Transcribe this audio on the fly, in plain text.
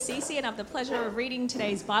Cece, and I have the pleasure of reading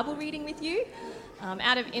today's Bible reading with you.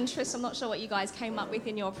 Out of interest, I'm not sure what you guys came up with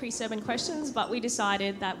in your pre-sermon questions, but we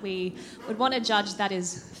decided that we would want a judge that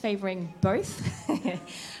is favouring both.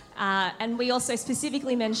 And we also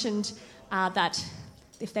specifically mentioned that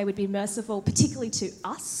if they would be merciful, particularly to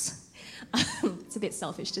us, it's a bit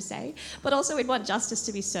selfish to say, but also we'd want justice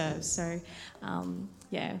to be served. So,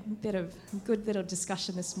 a bit of good little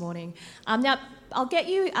discussion this morning. Now, I'll get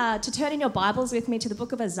you to turn in your Bibles with me to the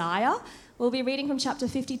book of Isaiah. We'll be reading from chapter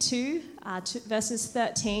 52, verses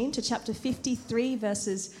 13 to chapter 53,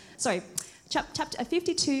 chapter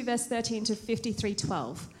 52, verse 13 to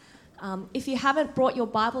 53:12. If you haven't brought your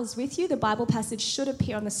Bibles with you, the Bible passage should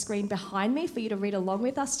appear on the screen behind me for you to read along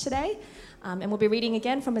with us today. And we'll be reading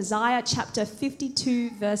again from Isaiah chapter 52,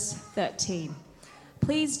 verse 13.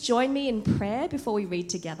 Please join me in prayer before we read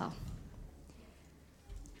together.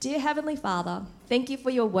 Dear Heavenly Father, thank you for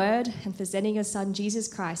your word and for sending your Son, Jesus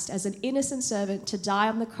Christ, as an innocent servant to die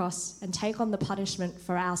on the cross and take on the punishment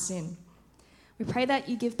for our sin. We pray that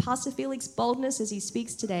you give Pastor Felix boldness as he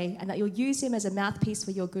speaks today and that you'll use him as a mouthpiece for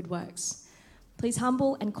your good works. Please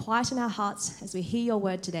humble and quieten our hearts as we hear your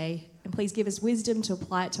word today, and please give us wisdom to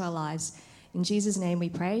apply it to our lives. In Jesus' name we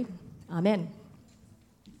pray. Amen.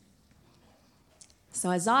 So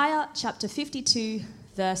Isaiah chapter 52,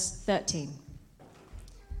 verse 13.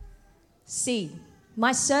 See,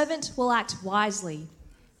 my servant will act wisely.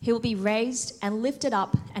 He will be raised and lifted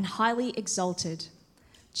up and highly exalted.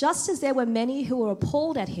 Just as there were many who were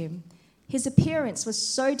appalled at him, his appearance was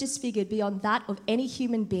so disfigured beyond that of any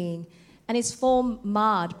human being, and his form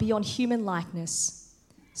marred beyond human likeness.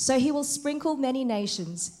 So he will sprinkle many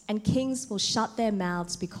nations, and kings will shut their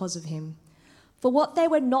mouths because of him. For what they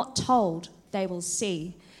were not told, they will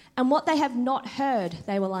see, and what they have not heard,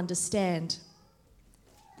 they will understand.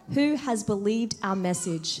 Who has believed our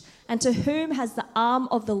message, and to whom has the arm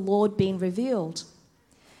of the Lord been revealed?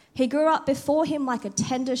 He grew up before him like a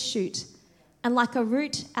tender shoot, and like a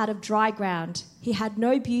root out of dry ground. He had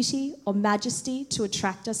no beauty or majesty to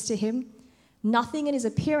attract us to him, nothing in his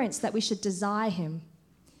appearance that we should desire him.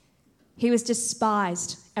 He was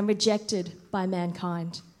despised and rejected by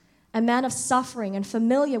mankind, a man of suffering and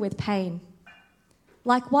familiar with pain.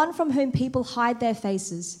 Like one from whom people hide their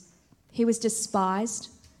faces, he was despised,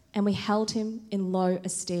 and we held him in low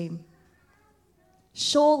esteem.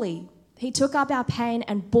 Surely he took up our pain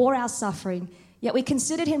and bore our suffering, yet we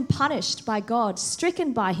considered him punished by God,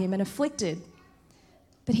 stricken by him and afflicted.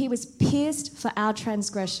 But he was pierced for our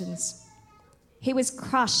transgressions. He was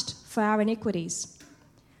crushed for our iniquities.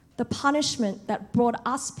 The punishment that brought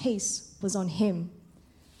us peace was on him,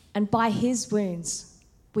 and by his wounds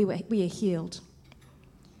we are healed.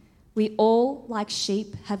 We all, like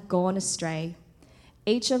sheep, have gone astray.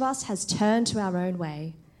 Each of us has turned to our own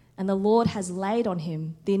way, and the Lord has laid on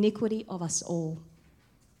him the iniquity of us all.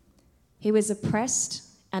 He was oppressed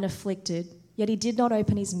and afflicted, yet he did not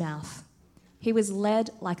open his mouth. He was led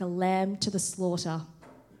like a lamb to the slaughter,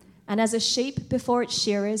 and as a sheep before its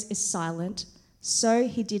shearers is silent, so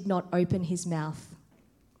he did not open his mouth.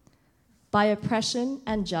 By oppression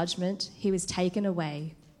and judgment he was taken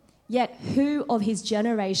away. Yet who of his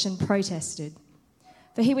generation protested?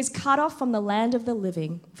 For he was cut off from the land of the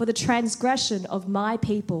living. For the transgression of my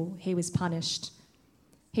people he was punished.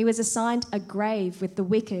 He was assigned a grave with the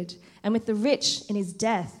wicked and with the rich in his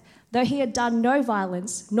death, though he had done no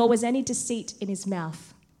violence, nor was any deceit in his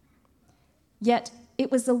mouth. Yet it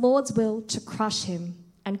was the Lord's will to crush him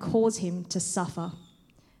and cause him to suffer.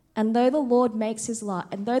 And though the Lord makes his life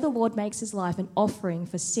an offering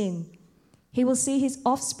for sin, he will see his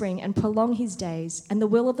offspring and prolong his days, and the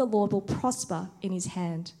will of the Lord will prosper in his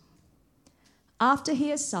hand. After he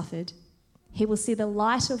has suffered, he will see the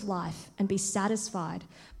light of life and be satisfied.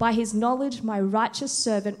 By his knowledge, my righteous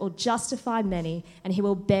servant will justify many, and he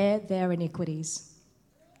will bear their iniquities.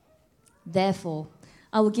 Therefore,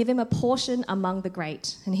 I will give him a portion among the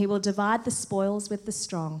great, and he will divide the spoils with the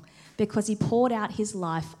strong, because he poured out his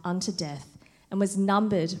life unto death and was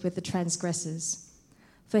numbered with the transgressors.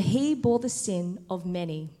 For he bore the sin of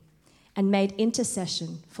many and made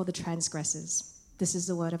intercession for the transgressors. This is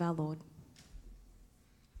the word of our Lord.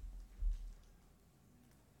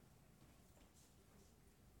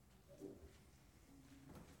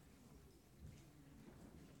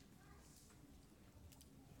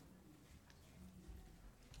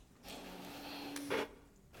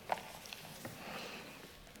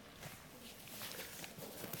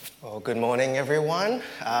 Well, good morning, everyone.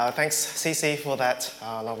 Thanks, Cece, for that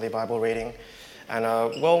lovely Bible reading. And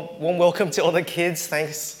warm welcome to all the kids.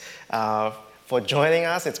 Thanks for joining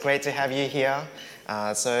us. It's great to have you here.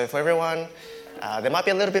 So for everyone, There might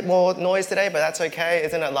be a little bit more noise today, but that's okay.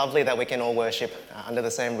 Isn't it lovely that we can all worship under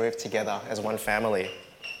the same roof together as one family?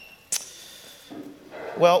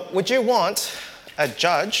 Well, would you want a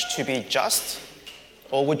judge to be just,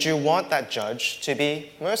 or would you want that judge to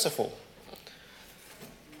be merciful?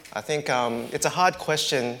 I think it's a hard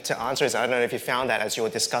question to answer. I don't know if you found that as you were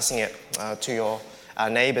discussing it to your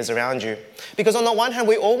neighbors around you. Because on the one hand,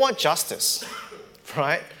 we all want justice,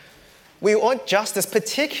 right? We want justice,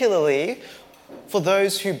 particularly for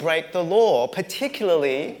those who break the law,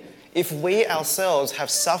 particularly if we ourselves have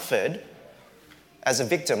suffered as a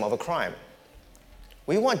victim of a crime.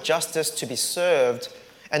 We want justice to be served,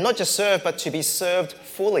 and not just served, but to be served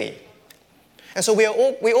fully. And so we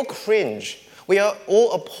all cringe. We are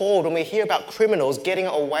all appalled when we hear about criminals getting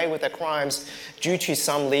away with their crimes due to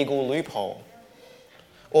some legal loophole.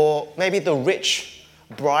 Or maybe the rich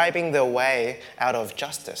bribing their way out of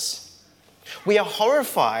justice. We are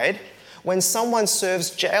horrified when someone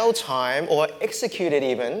serves jail time or executed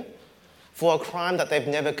even for a crime that they've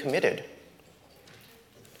never committed.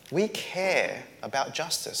 We care about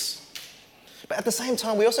justice. But at the same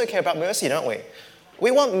time, we also care about mercy, don't we?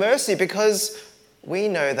 We want mercy because we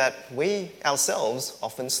know that we ourselves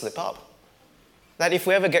often slip up. That if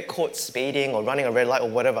we ever get caught speeding or running a red light or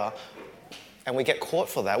whatever, and we get caught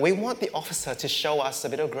for that, we want the officer to show us a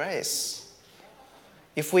bit of grace.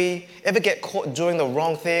 If we ever get caught doing the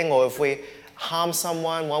wrong thing, or if we harm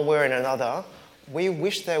someone one way or another, we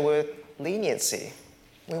wish there were leniency.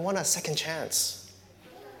 We want a second chance.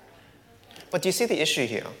 But do you see the issue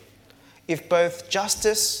here? If both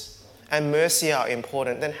justice and mercy are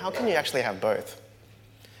important, then how can you actually have both?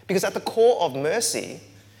 Because at the core of mercy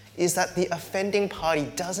is that the offending party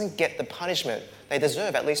doesn't get the punishment they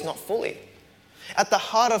deserve, at least not fully. At the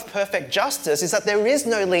heart of perfect justice is that there is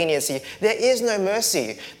no leniency, there is no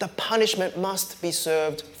mercy. The punishment must be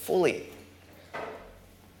served fully.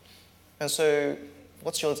 And so,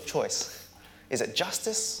 what's your choice? Is it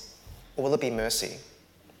justice, or will it be mercy?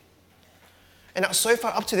 And now, so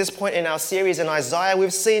far up to this point in our series in Isaiah,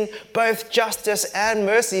 we've seen both justice and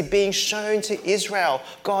mercy being shown to Israel,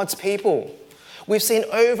 God's people. We've seen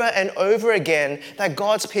over and over again that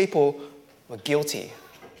God's people were guilty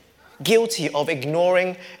of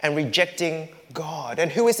ignoring and rejecting God. And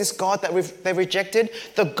who is this God that they rejected?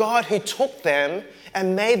 The God who took them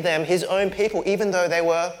and made them his own people, even though they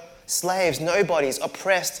were slaves, nobodies,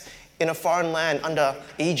 oppressed in a foreign land under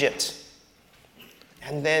Egypt.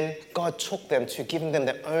 And then God took them to giving them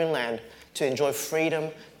their own land to enjoy freedom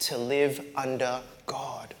to live under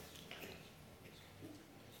God.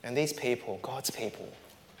 And these people, God's people,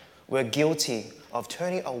 were guilty of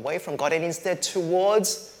turning away from God and instead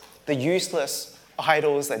towards the useless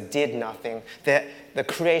idols that did nothing, the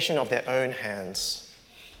creation of their own hands.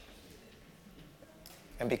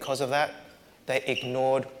 And because of that, they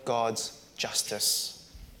ignored God's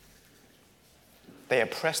justice. They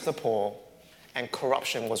oppressed the poor, and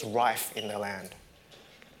corruption was rife in the land.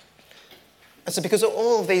 And so because of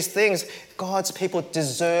all of these things, God's people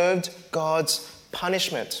deserved God's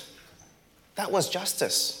punishment. That was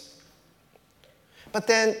justice. But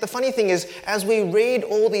then the funny thing is, as we read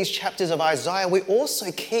all these chapters of Isaiah, we also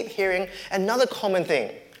keep hearing another common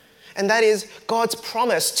thing. And that is God's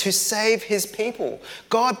promise to save his people.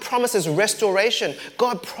 God promises restoration.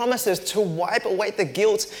 God promises to wipe away the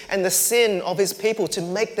guilt and the sin of his people, to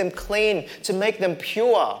make them clean, to make them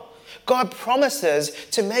pure. God promises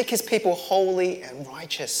to make his people holy and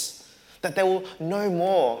righteous, that they will no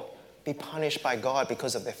more be punished by God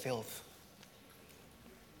because of their filth.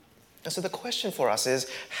 And so the question for us is,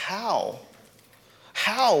 how?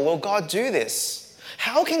 How will God do this?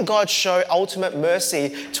 How can God show ultimate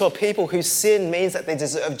mercy to a people whose sin means that they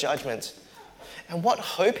deserve judgment? And what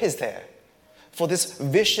hope is there for this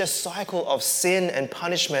vicious cycle of sin and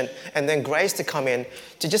punishment and then grace to come in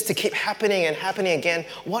to keep happening and happening again?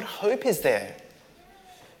 What hope is there?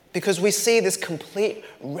 Because we see this complete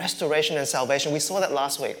restoration and salvation. We saw that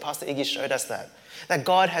last week. Pastor Iggy showed us that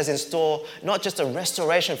God has in store not just a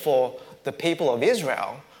restoration for the people of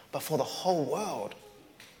Israel, but for the whole world.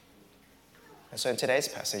 And so in today's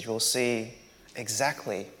passage, we'll see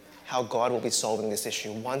exactly how God will be solving this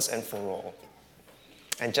issue once and for all.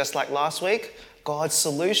 And just like last week, God's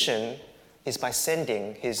solution is by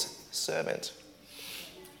sending his servant.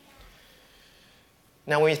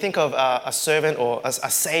 Now, when you think of a servant or a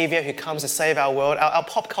savior who comes to save our world, our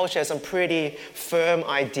pop culture has some pretty firm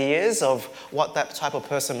ideas of what that type of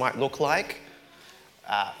person might look like.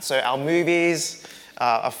 So our movies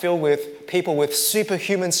are filled with people with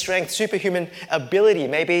superhuman strength, superhuman ability.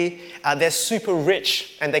 Maybe they're super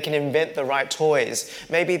rich and they can invent the right toys.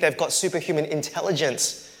 Maybe they've got superhuman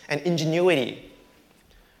intelligence and ingenuity.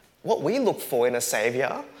 What we look for in a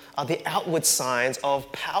Savior are the outward signs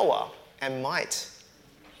of power and might.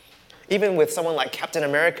 Even with someone like Captain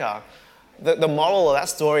America, the moral of that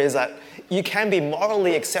story is that you can be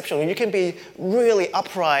morally exceptional, you can be really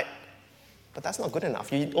upright, but that's not good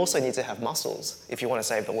enough. You also need to have muscles if you want to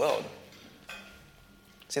save the world.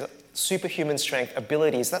 See, superhuman strength,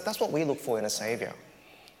 abilities, that's what we look for in a Savior.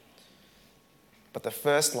 But the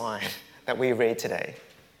first line that we read today,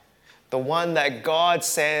 the one that God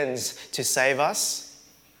sends to save us,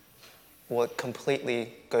 well, it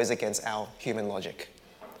completely goes against our human logic.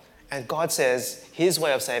 And God says his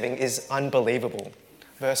way of saving is unbelievable.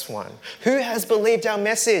 Verse 1, who has believed our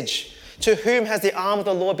message? To whom has the arm of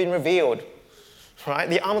the Lord been revealed? Right?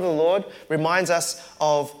 The arm of the Lord reminds us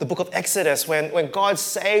of the book of Exodus when God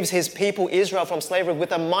saves his people Israel from slavery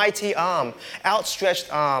with a mighty arm,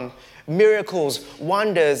 outstretched arm, miracles,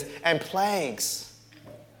 wonders, and plagues.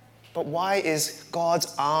 But why is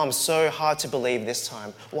God's arm so hard to believe this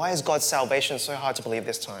time? Why is God's salvation so hard to believe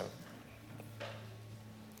this time?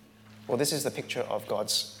 Well, this is the picture of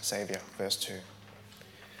God's Savior, verse 2.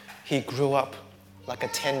 He grew up like a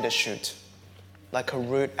tender shoot, like a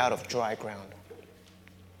root out of dry ground.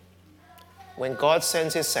 When God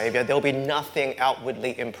sends his Savior, there'll be nothing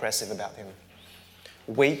outwardly impressive about him.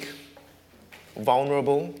 Weak,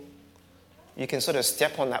 vulnerable, you can sort of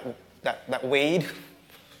step on that weed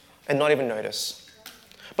and not even notice.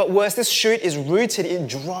 But worse, this shoot is rooted in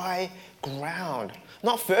dry ground.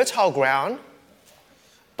 Not fertile ground,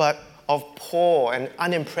 but of poor and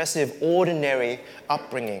unimpressive, ordinary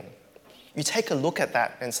upbringing. You take a look at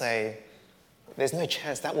that and say, there's no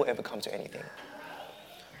chance that will ever come to anything.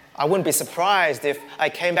 I wouldn't be surprised if I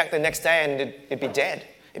came back the next day and it'd be dead,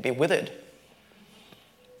 it'd be withered.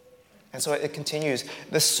 And so it continues.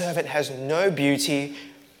 The servant has no beauty,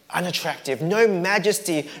 unattractive, no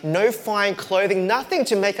majesty, no fine clothing, nothing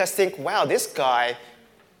to make us think, wow, this guy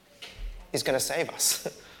is going to save us.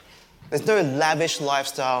 There's no lavish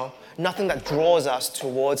lifestyle, nothing that draws us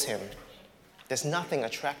towards him. There's nothing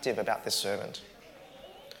attractive about this servant.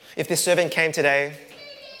 If this servant came today,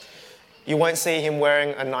 you won't see him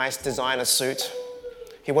wearing a nice designer suit.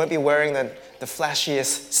 He won't be wearing the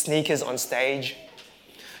flashiest sneakers on stage.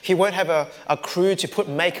 He won't have a crew to put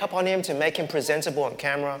makeup on him to make him presentable on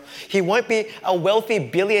camera. He won't be a wealthy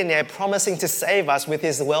billionaire promising to save us with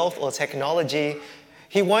his wealth or technology.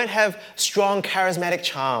 He won't have strong, charismatic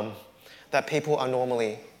charm that people are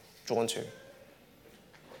normally drawn to.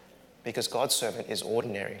 Because God's servant is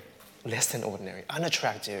ordinary, less than ordinary,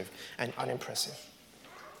 unattractive, and unimpressive.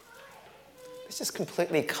 This just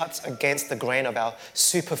completely cuts against the grain of our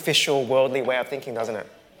superficial, worldly way of thinking, doesn't it?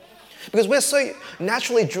 Because we're so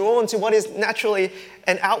naturally drawn to what is naturally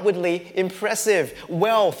and outwardly impressive: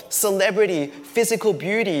 wealth, celebrity, physical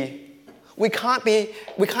beauty. We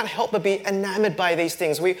can't help but be enamored by these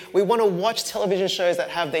things. We want to watch television shows that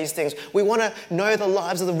have these things. We want to know the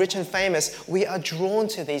lives of the rich and famous. We are drawn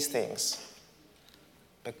to these things.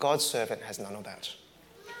 But God's servant has none of that.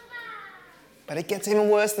 But it gets even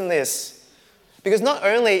worse than this. Because not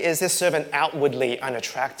only is this servant outwardly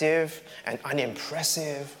unattractive and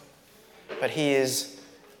unimpressive, but he is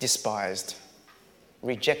despised,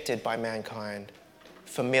 rejected by mankind,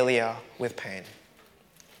 familiar with pain.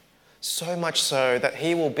 So much so that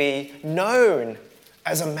he will be known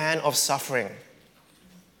as a man of suffering.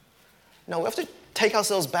 Now, we have to take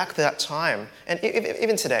ourselves back to that time. And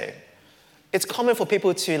even today, it's common for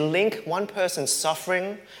people to link one person's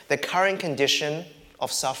suffering, their current condition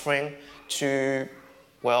of suffering, to,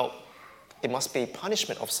 well, it must be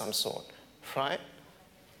punishment of some sort, right?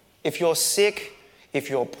 If you're sick, if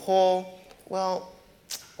you're poor, well,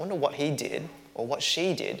 I wonder what he did or what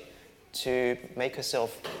she did to make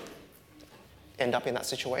herself end up in that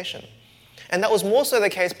situation. And that was more so the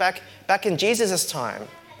case back in Jesus' time.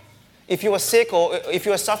 If you were sick or if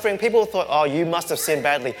you were suffering, people thought, oh, you must have sinned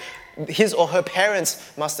badly. His or her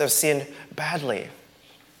parents must have sinned badly.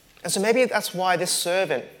 And so maybe that's why this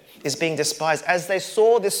servant is being despised. As they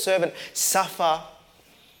saw this servant suffer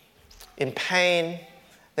in pain,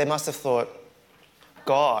 they must have thought,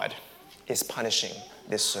 God is punishing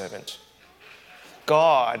this servant.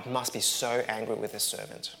 God must be so angry with this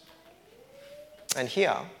servant. And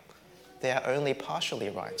here, they are only partially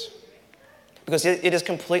right. Because it is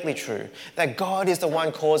completely true that God is the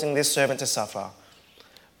one causing this servant to suffer.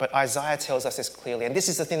 But Isaiah tells us this clearly, and this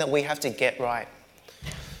is the thing that we have to get right.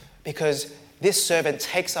 Because this servant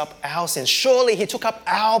takes up our sins. Surely he took up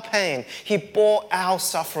our pain. He bore our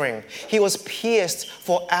suffering. He was pierced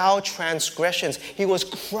for our transgressions. He was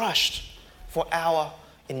crushed for our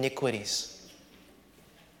iniquities.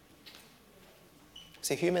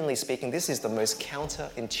 See, humanly speaking, this is the most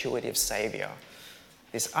counterintuitive Savior.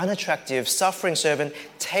 This unattractive, suffering servant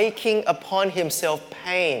taking upon himself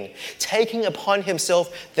pain, taking upon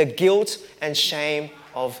himself the guilt and shame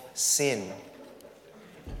of sin.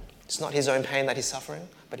 It's not his own pain that he's suffering,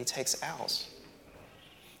 but he takes ours.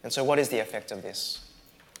 And so what is the effect of this?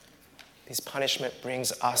 His punishment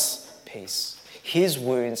brings us peace. His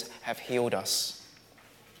wounds have healed us.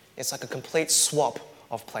 It's like a complete swap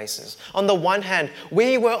of places. On the one hand,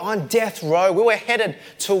 we were on death row. We were headed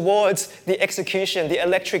towards the execution, the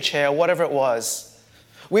electric chair, whatever it was.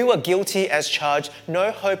 We were guilty as charged,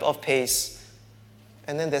 no hope of peace.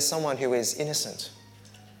 And then there's someone who is innocent.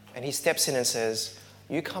 And he steps in and says,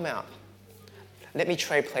 you come out. Let me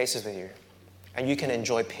trade places with you. And you can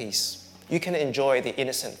enjoy peace. You can enjoy the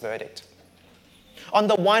innocent verdict. On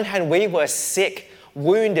the one hand, we were sick,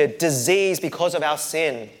 wounded, diseased because of our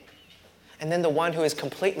sin. And then the one who is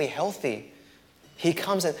completely healthy, he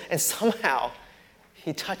comes in and somehow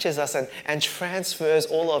he touches us and transfers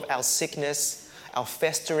all of our sickness, our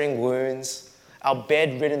festering wounds, our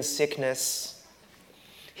bedridden sickness.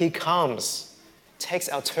 He comes, takes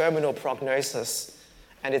our terminal prognosis,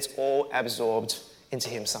 and it's all absorbed into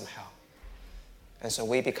him somehow. And so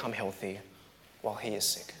we become healthy while he is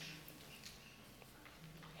sick.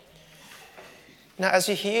 Now, as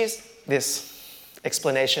you hear this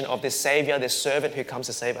explanation of this Savior, this servant who comes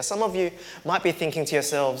to save us, some of you might be thinking to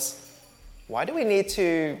yourselves, why do we need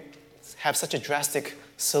to have such a drastic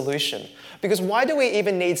solution? Because why do we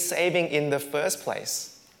even need saving in the first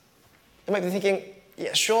place? You might be thinking,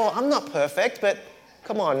 yeah, sure, I'm not perfect, but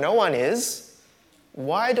come on, no one is.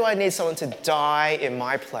 Why do I need someone to die in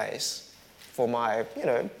my place for my,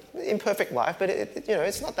 imperfect life? But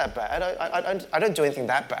it's not that bad. I don't do anything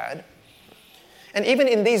that bad. And even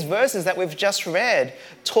in these verses that we've just read,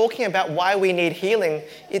 talking about why we need healing,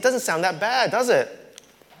 it doesn't sound that bad, does it?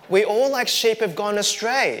 We all like sheep have gone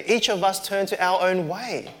astray. Each of us turn to our own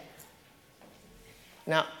way.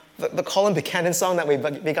 Now, the Colin Buchanan song that we've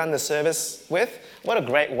begun the service with, what a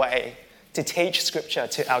great way to teach scripture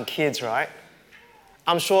to our kids, right?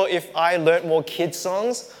 I'm sure if I learnt more kids'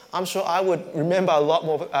 songs, I'm sure I would remember a lot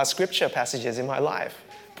more scripture passages in my life.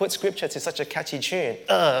 Put scripture to such a catchy tune.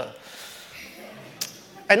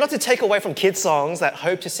 And not to take away from kids' songs that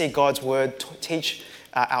hope to see God's word teach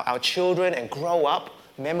our children and grow up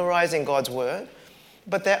memorizing God's word,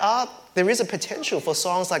 but there is a potential for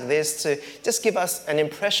songs like this to just give us an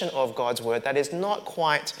impression of God's word that is not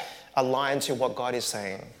quite aligned to what God is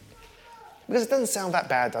saying. Because it doesn't sound that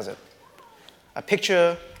bad, does it? A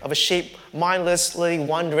picture of a sheep mindlessly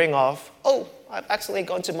wandering off. Oh, I've accidentally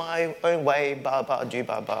gone to my own way, ba ba do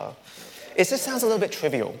ba ba. It just sounds a little bit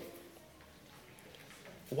trivial.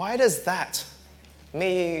 Why does that,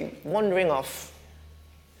 me wandering off,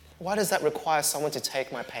 why does that require someone to take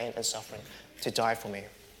my pain and suffering, to die for me?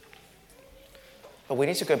 But we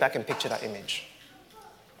need to go back and picture that image.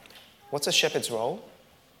 What's a shepherd's role?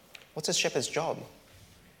 What's a shepherd's job?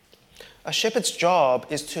 A shepherd's job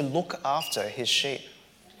is to look after his sheep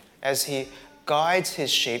as he guides his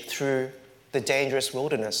sheep through the dangerous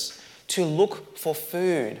wilderness, to look for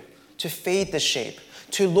food, to feed the sheep,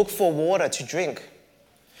 to look for water to drink.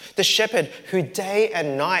 The shepherd who day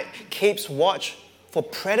and night keeps watch for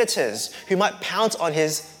predators who might pounce on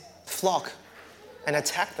his flock and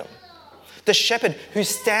attack them. The shepherd who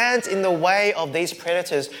stands in the way of these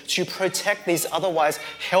predators to protect these otherwise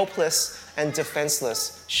helpless and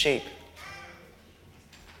defenseless sheep.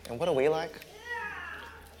 And what are we like?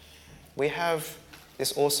 We have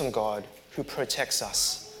this awesome God who protects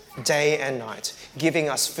us day and night, giving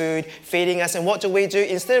us food, feeding us. And what do?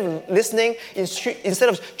 Instead of listening, instead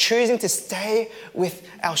of choosing to stay with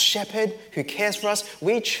our shepherd who cares for us,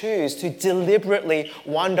 we choose to deliberately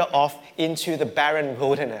wander off into the barren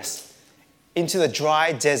wilderness, into the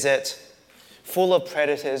dry desert, full of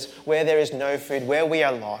predators, where there is no food, where we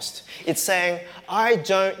are lost. It's saying, I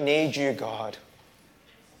don't need you, God.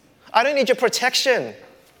 I don't need your protection.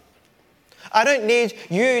 I don't need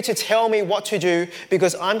you to tell me what to do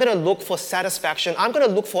because I'm going to look for satisfaction. I'm going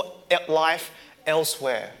to look for life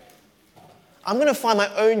elsewhere. I'm going to find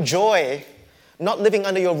my own joy, not living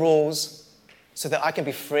under your rules, so that I can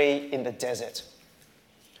be free in the desert.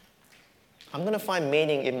 I'm going to find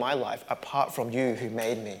meaning in my life apart from you who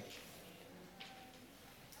made me.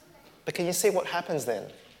 But can you see what happens then?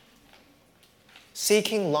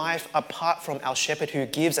 Seeking life apart from our shepherd who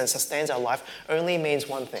gives and sustains our life only means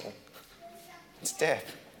one thing. It's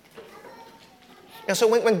death. And so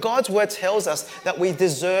when God's word tells us that we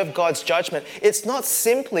deserve God's judgment, it's not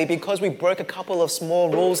simply because we broke a couple of small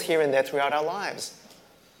rules here and there throughout our lives.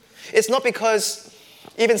 It's not because,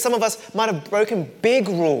 Even some of us might have broken big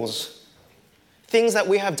rules. Things that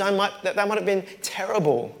we have done that might have been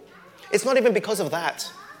terrible. It's not even because of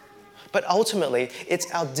that. But ultimately,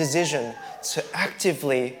 it's our decision to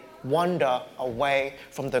actively wander away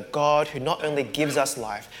from the God who not only gives us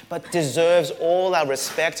life, but deserves all our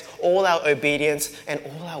respect, all our obedience, and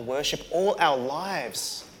all our worship, all our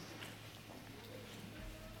lives.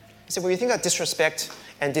 So when you think about disrespect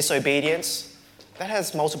and disobedience, that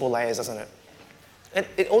has multiple layers, doesn't it? And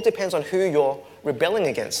it all depends on who you're rebelling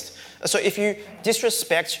against. So if you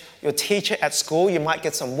disrespect your teacher at school, you might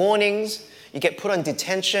get some warnings, you get put on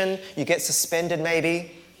detention, you get suspended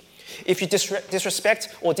maybe. If you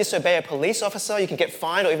disrespect or disobey a police officer, you can get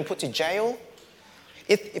fined or even put to jail.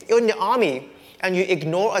 If you're in the army and you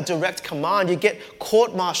ignore a direct command, you get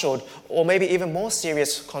court-martialed or maybe even more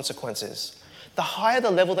serious consequences. The higher the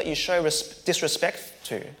level that you show disrespect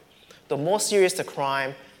to, the more serious the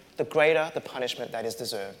crime, the greater the punishment that is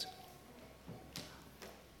deserved.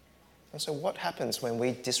 And so what happens when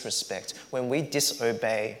we disrespect, when we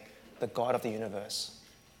disobey the God of the universe?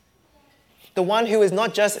 The one who is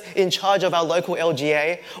not just in charge of our local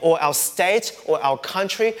LGA or our state or our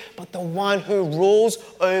country, but the one who rules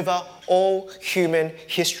over all human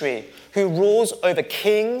history, who rules over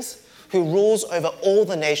kings, who rules over all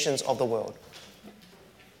the nations of the world.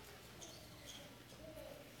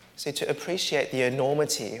 See, to appreciate the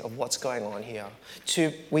enormity of what's going on here,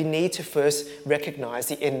 we need to first recognize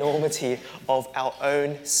the enormity of our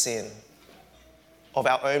own sin, of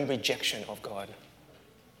our own rejection of God.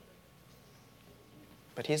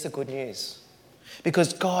 But here's the good news.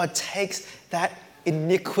 Because God takes that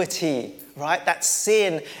iniquity, right? That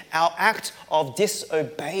sin, our act of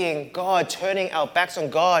disobeying God, turning our backs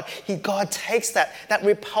on God. God takes that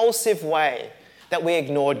repulsive way that we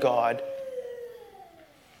ignored God.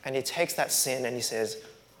 And he takes that sin and he says,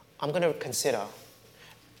 I'm going to consider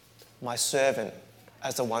my servant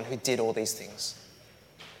as the one who did all these things.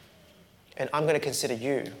 And I'm going to consider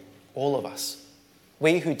you, all of us,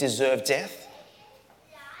 we who deserve death,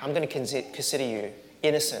 I'm going to consider you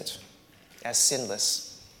innocent as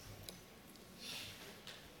sinless.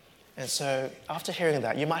 And so after hearing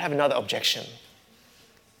that, you might have another objection.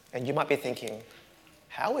 And you might be thinking,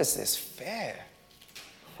 how is this fair?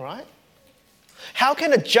 Right? How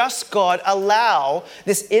can a just God allow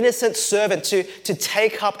this innocent servant to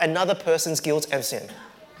take up another person's guilt and sin?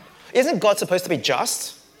 Isn't God supposed to be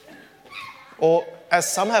just? Or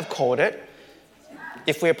as some have called it,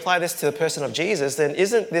 if we apply this to the person of Jesus, then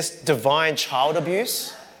isn't this divine child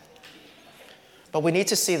abuse? But we need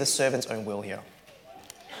to see the servant's own will here.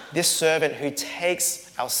 This servant who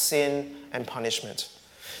takes our sin and punishment.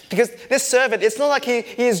 Because this servant, it's not like he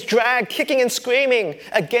is dragged kicking and screaming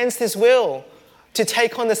against his will to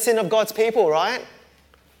take on the sin of God's people, right?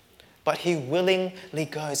 But he willingly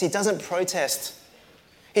goes. He doesn't protest.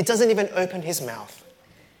 He doesn't even open his mouth.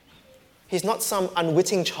 He's not some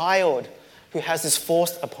unwitting child who has this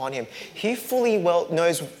forced upon him. He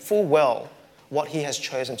knows full well what he has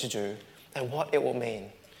chosen to do and what it will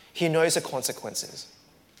mean. He knows the consequences.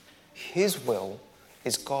 His will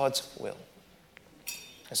is God's will.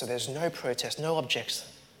 And so there's no protest, no objection.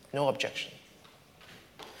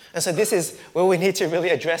 And so this is where we need to really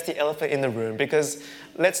address the elephant in the room, because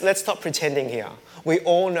let's stop pretending here. We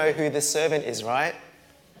all know who this servant is, right?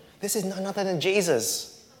 This is none other than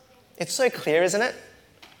Jesus. It's so clear, isn't it?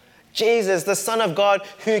 Jesus, the Son of God,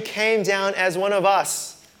 who came down as one of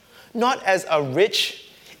us, not as a rich,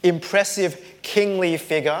 impressive, kingly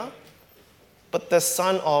figure, but the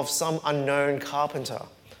son of some unknown carpenter,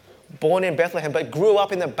 born in Bethlehem, but grew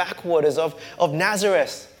up in the backwaters of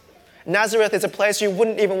Nazareth. Nazareth is a place you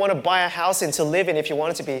wouldn't even want to buy a house in to live in if you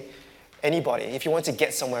wanted to be anybody, if you wanted to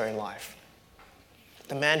get somewhere in life.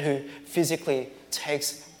 The man who physically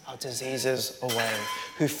takes our diseases away,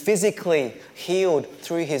 who physically healed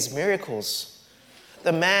through his miracles.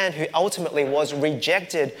 The man who ultimately was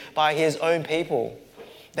rejected by his own people.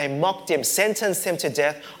 They mocked him, sentenced him to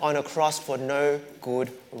death on a cross for no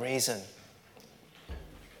good reason.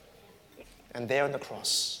 And there on the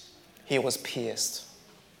cross, he was pierced.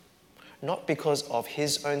 Not because of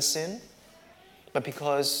his own sin, but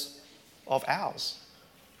because of ours.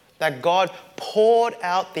 That God poured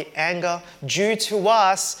out the anger due to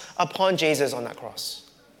us upon Jesus on that cross.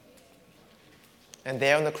 And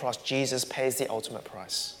there on the cross, Jesus pays the ultimate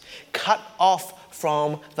price. Cut off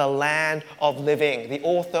from the land of living, the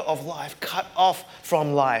author of life, cut off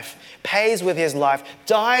from life, pays with his life,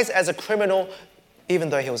 dies as a criminal,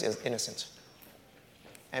 even though he was innocent,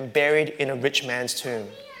 and buried in a rich man's tomb.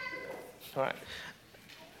 All right.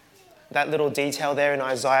 That little detail there in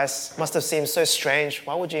Isaiah must have seemed so strange.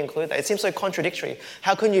 Why would you include that? It seems so contradictory.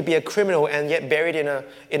 How can you be a criminal and yet buried in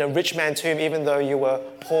a rich man's tomb even though you were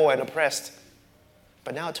poor and oppressed?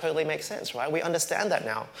 But now it totally makes sense, right? We understand that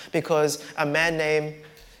now because a man named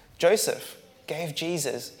Joseph gave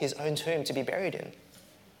Jesus his own tomb to be buried in.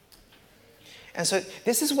 And so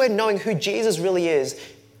this is where knowing who Jesus really is,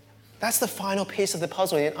 that's the final piece of the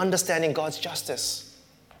puzzle in understanding God's justice.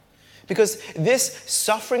 Because this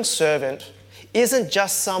suffering servant isn't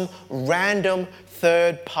just some random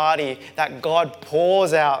third party that God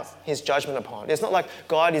pours out his judgment upon. It's not like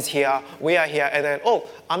God is here, we are here, and then,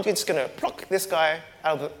 I'm just going to pluck this guy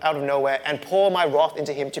out of nowhere and pour my wrath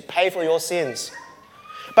into him to pay for your sins.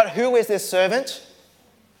 But who is this servant?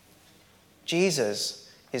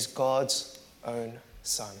 Jesus is God's own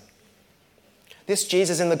Son. This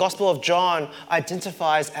Jesus in the Gospel of John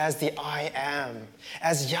identifies as the I Am,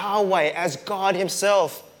 as Yahweh, as God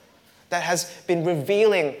himself, that has been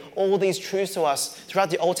revealing all these truths to us throughout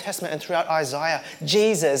the Old Testament and throughout Isaiah.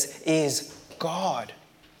 Jesus is God.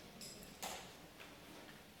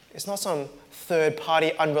 It's not some third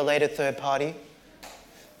party, unrelated third party,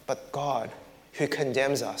 but God who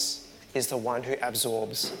condemns us is the one who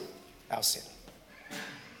absorbs our sin.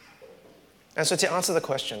 And so to answer the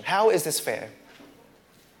question, how is this fair?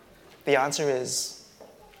 The answer is,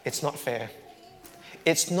 it's not fair.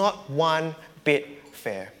 It's not one bit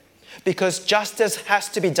fair. Because justice has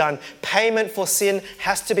to be done. Payment for sin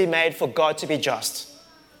has to be made for God to be just.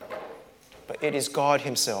 But it is God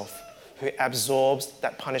himself who absorbs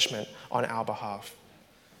that punishment on our behalf.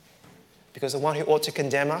 Because the one who ought to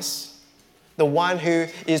condemn us, the one who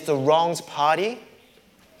is the wronged party,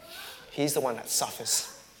 he's the one that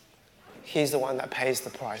suffers. He's the one that pays the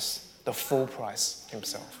price, the full price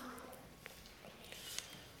himself.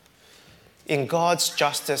 In God's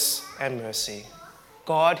justice and mercy,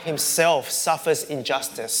 God himself suffers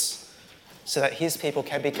injustice so that his people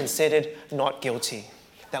can be considered not guilty,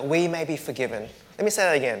 that we may be forgiven. Let me say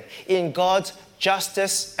that again. In God's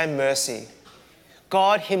justice and mercy,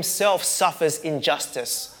 God himself suffers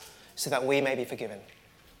injustice so that we may be forgiven.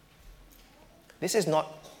 This is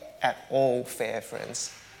not at all fair,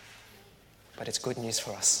 friends, but it's good news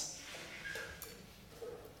for us.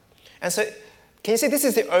 And so, can you see this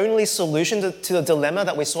is the only solution to the dilemma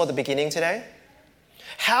that we saw at the beginning today?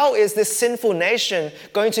 How is this sinful nation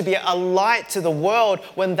going to be a light to the world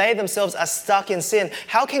when they themselves are stuck in sin?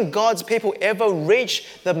 How can God's people ever reach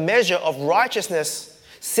the measure of righteousness,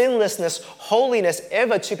 sinlessness, holiness,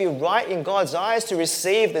 ever to be right in God's eyes, to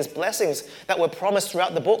receive these blessings that were promised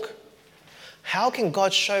throughout the book? How can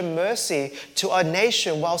God show mercy to a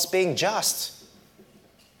nation whilst being just?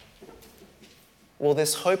 Well,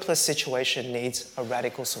 this hopeless situation needs a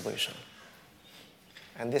radical solution.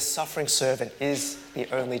 And this suffering servant is the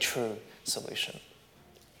only true solution.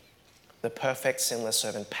 The perfect, sinless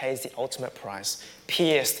servant pays the ultimate price,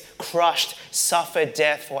 pierced, crushed, suffered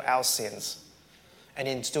death for our sins. And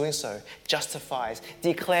in doing so, justifies,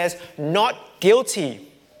 declares not guilty.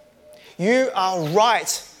 You are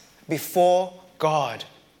right before God.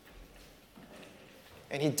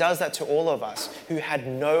 And he does that to all of us who had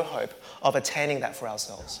no hope of attaining that for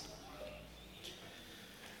ourselves.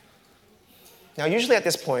 Now, usually at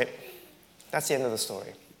this point, that's the end of the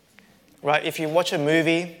story, right? If you watch a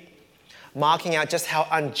movie marking out just how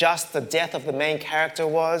unjust the death of the main character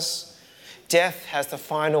was, death has the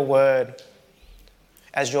final word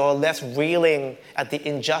as you're left reeling at the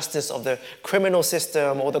injustice of the criminal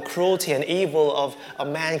system or the cruelty and evil of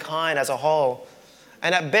mankind as a whole.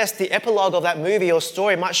 And at best, the epilogue of that movie or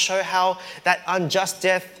story might show how that unjust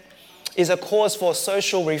death is a cause for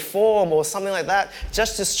social reform or something like that,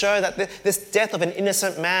 just to show that this death of an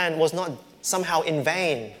innocent man was not somehow in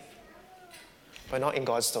vain, but not in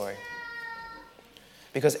God's story.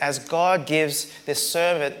 Because as God gives this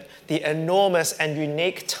servant the enormous and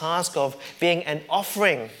unique task of being an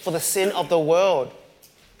offering for the sin of the world,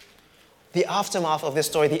 the aftermath of this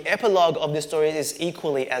story, the epilogue of this story is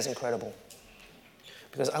equally as incredible.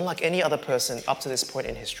 Because unlike any other person up to this point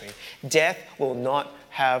in history, death will not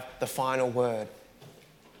have the final word.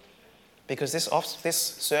 Because this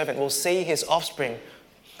servant will see his offspring,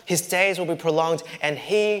 his days will be prolonged, and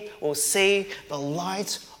he will see the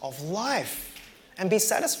light of life and be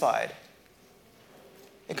satisfied.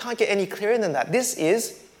 It can't get any clearer than that. This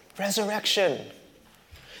is resurrection.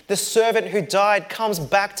 The servant who died comes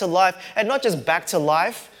back to life, and not just back to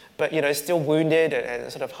life, but still wounded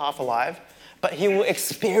and sort of half alive, but he will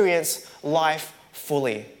experience life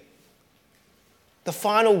fully. The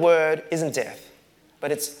final word isn't death,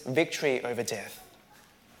 but it's victory over death.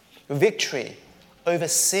 Victory over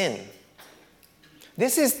sin.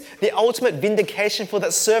 This is the ultimate vindication for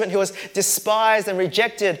that servant who was despised and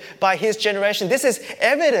rejected by his generation. This is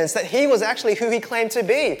evidence that he was actually who he claimed to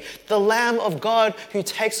be, the Lamb of God who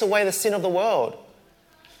takes away the sin of the world.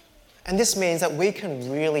 And this means that we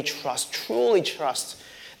can really trust, truly trust,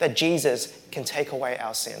 that Jesus can take away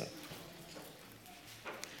our sin.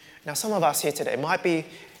 Now, some of us here today might be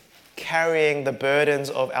carrying the burdens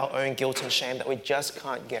of our own guilt and shame that we just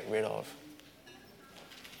can't get rid of.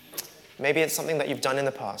 Maybe it's something that you've done in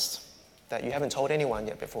the past that you haven't told anyone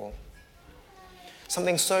yet before.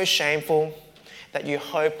 Something so shameful that you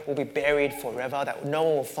hope will be buried forever, that no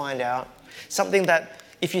one will find out. Something that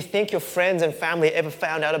if you think your friends and family ever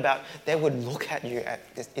found out about, they would look at you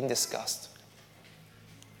in disgust.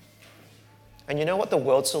 And you know what the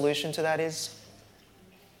world's solution to that is?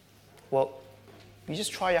 Well, you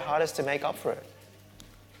just try your hardest to make up for it.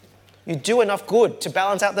 You do enough good to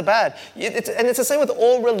balance out the bad. And it's the same with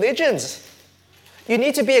all religions. You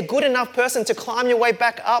need to be a good enough person to climb your way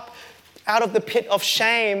back up out of the pit of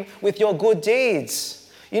shame with your good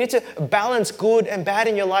deeds. You need to balance good and bad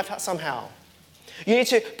in your life somehow. You need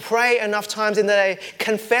to pray enough times in the day,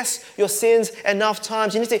 confess your sins enough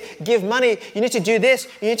times. You need to give money. You need to do this.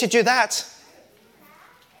 You need to do that.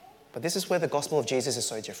 But this is where the gospel of Jesus is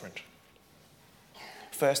so different.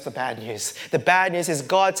 First, the bad news. The bad news is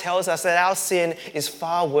God tells us that our sin is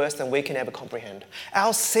far worse than we can ever comprehend.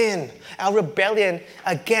 Our sin, our rebellion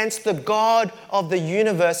against the God of the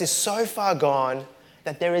universe is so far gone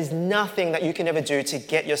that there is nothing that you can ever do to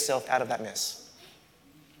get yourself out of that mess.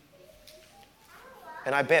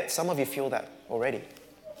 And I bet some of you feel that already.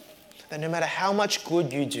 That no matter how much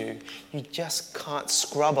good you do, you just can't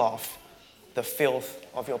scrub off the filth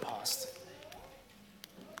of your past.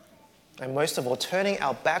 And most of all, turning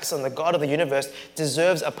our backs on the God of the universe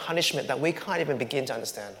deserves a punishment that we can't even begin to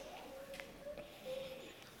understand.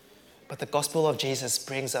 But the gospel of Jesus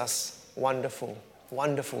brings us wonderful,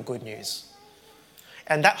 wonderful good news.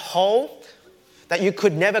 And that hole that you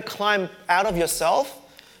could never climb out of yourself,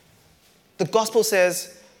 the gospel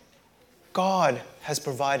says, God has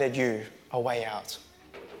provided you a way out.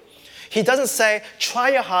 He doesn't say, try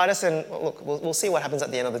your hardest and look, we'll see what happens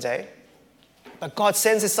at the end of the day. But God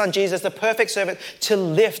sends his son Jesus, the perfect servant, to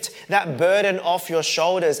lift that burden off your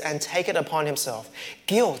shoulders and take it upon himself.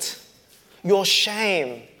 Guilt, your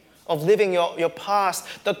shame of living your past,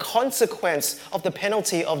 the consequence of the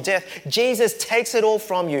penalty of death. Jesus takes it all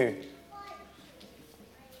from you.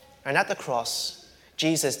 And at the cross,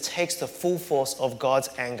 Jesus takes the full force of God's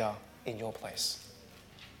anger in your place.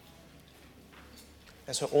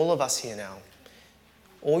 And so all of us here now,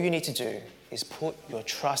 all you need to do is put your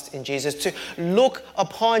trust in Jesus, to look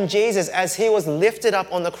upon Jesus as he was lifted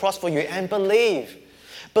up on the cross for you and believe.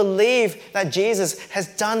 Believe that Jesus has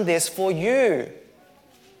done this for you.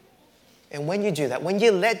 And when you do that, when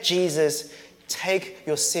you let Jesus take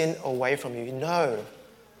your sin away from you, know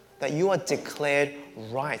that you are declared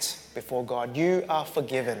right before God. You are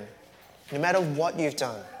forgiven, no matter what you've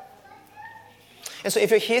done. And so if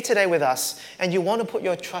you're here today with us and you want to put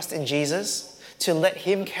your trust in Jesus, to let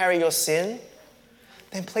him carry your sin,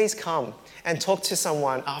 then please come and talk to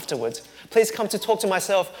someone afterwards. Please come to talk to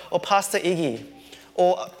myself or Pastor Iggy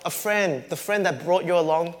or a friend, the friend that brought you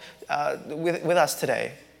along with us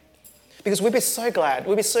today. Because we'd be so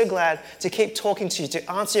glad to keep talking to you,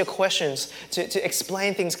 to answer your questions, to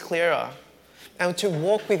explain things clearer, and to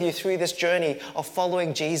walk with you through this journey of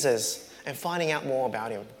following Jesus and finding out more about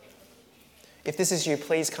him. If this is you,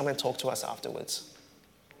 please come and talk to us afterwards.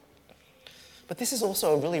 But this is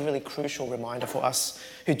also a really, really crucial reminder for us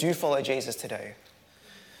who do follow Jesus today.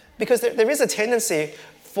 Because there is a tendency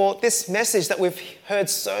for this message that we've heard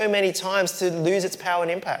so many times to lose its power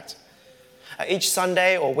and impact. Each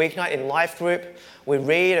Sunday or weeknight in life group, we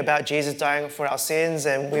read about Jesus dying for our sins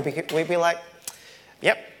and we'd be like,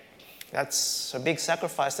 yep, that's a big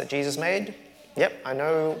sacrifice that Jesus made. Yep, I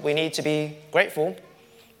know we need to be grateful.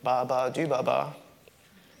 Ba-ba, do ba-ba.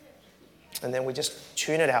 And then we just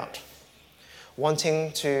tune it out,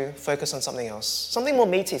 wanting to focus on something else, something more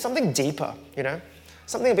meaty, something deeper,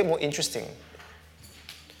 something a bit more interesting.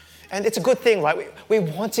 And it's a good thing, right? We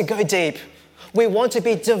want to go deep. We want to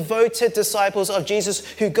be devoted disciples of Jesus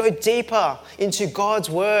who go deeper into God's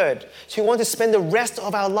word, who want to spend the rest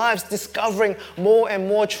of our lives discovering more and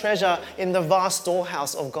more treasure in the vast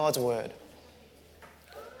storehouse of God's word.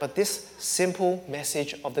 But this simple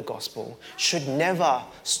message of the gospel should never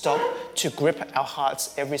stop to grip our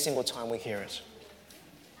hearts every single time we hear it.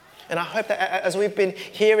 And I hope that as we've been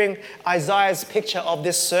hearing Isaiah's picture of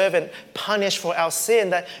this servant punished for our sin,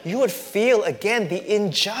 that you would feel again the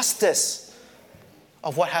injustice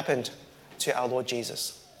of what happened to our Lord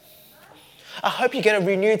Jesus. I hope you get a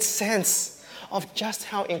renewed sense of just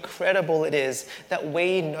how incredible it is that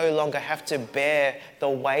we no longer have to bear the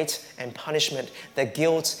weight and punishment, the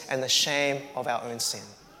guilt and the shame of our own sin.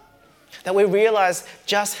 That we realize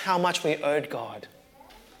just how much we owed God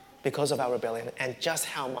because of our rebellion and just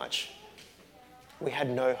how much we had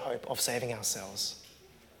no hope of saving ourselves.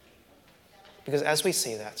 Because as we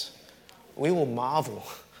see that, we will marvel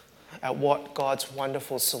at what God's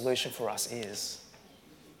wonderful solution for us is.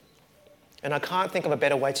 And I can't think of a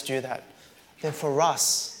better way to do that than for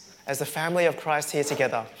us, as the family of Christ here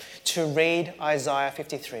together, to read Isaiah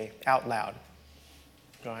 53 out loud,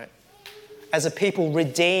 right? As a people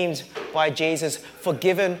redeemed by Jesus,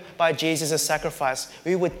 forgiven by Jesus' sacrifice,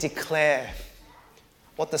 we would declare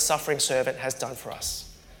what the suffering servant has done for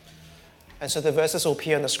us. And so the verses will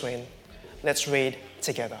appear on the screen. Let's read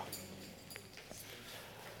together.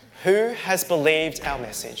 Who has believed our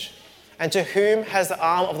message? And to whom has the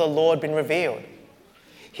arm of the Lord been revealed?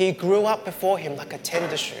 He grew up before him like a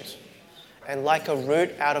tender shoot and like a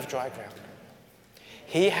root out of dry ground.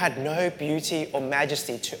 He had no beauty or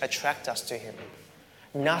majesty to attract us to him,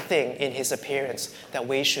 nothing in his appearance that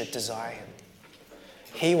we should desire him.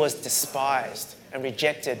 He was despised and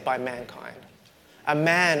rejected by mankind, a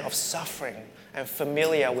man of suffering and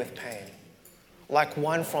familiar with pain. Like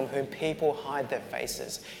one from whom people hide their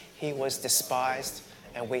faces, he was despised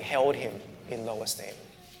and we held him in low esteem.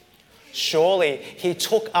 Surely he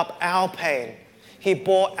took up our pain, he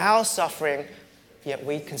bore our suffering, yet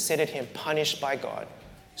we considered him punished by God,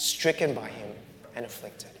 stricken by him and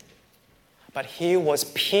afflicted. But he was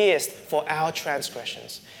pierced for our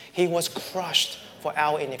transgressions. He was crushed for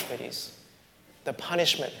our iniquities. The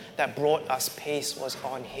punishment that brought us peace was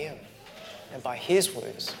on him, and by his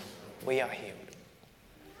wounds we are healed.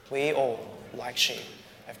 We all, like sheep,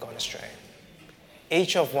 have gone astray.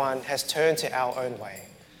 Each of one has turned to our own way,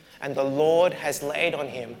 and the Lord has laid on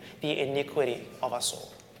him the iniquity of us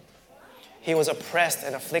all. He was oppressed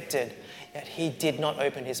and afflicted, yet he did not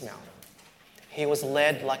open his mouth. He was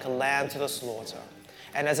led like a lamb to the slaughter,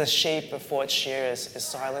 and as a sheep before its shearers is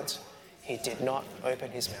silent, he did not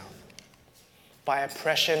open his mouth. By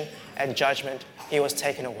oppression and judgment he was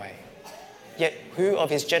taken away. Yet who of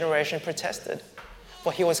his generation protested?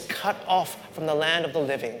 For he was cut off from the land of the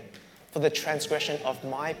living. For the transgression of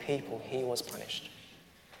my people he was punished.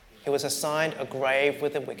 He was assigned a grave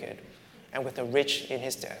with the wicked and with the rich in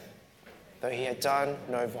his death, though he had done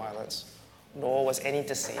no violence, nor was any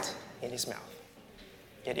deceit in his mouth.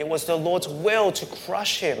 Yet it was the Lord's will to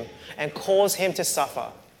crush him and cause him to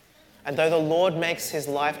suffer. And though the Lord makes his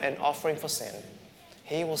life an offering for sin,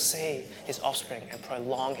 he will see his offspring and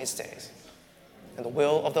prolong his days. And the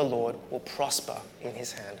will of the Lord will prosper in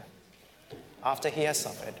his hand. After he has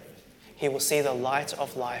suffered, he will see the light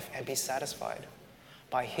of life and be satisfied.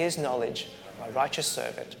 By his knowledge, my righteous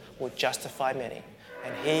servant will justify many,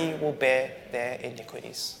 and he will bear their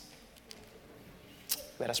iniquities.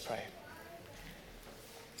 Let us pray.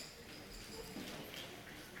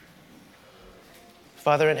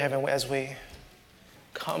 Father in heaven, as we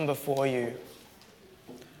come before you,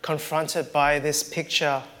 confronted by this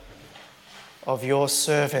picture of your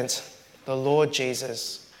servant, the Lord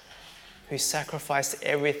Jesus, who sacrificed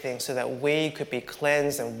everything so that we could be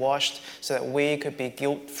cleansed and washed, so that we could be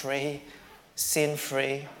guilt-free,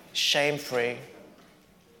 sin-free, shame-free.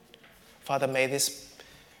 Father, may this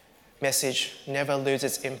message never lose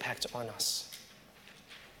its impact on us.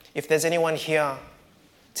 If there's anyone here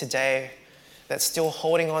today that's still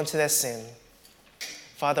holding on to their sin,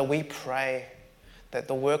 Father, we pray that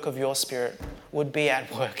the work of your Spirit would be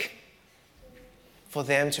at work for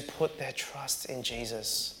them to put their trust in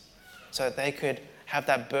Jesus so that they could have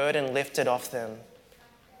that burden lifted off them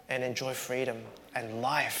and enjoy freedom and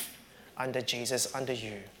life under Jesus, under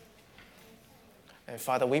you. And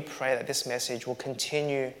Father, we pray that this message will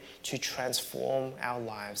continue to transform our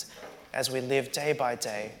lives as we live day by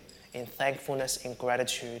day in thankfulness, in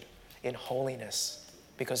gratitude, in holiness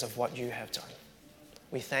because of what you have done.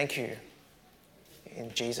 We thank you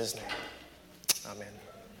in Jesus' name. Amen.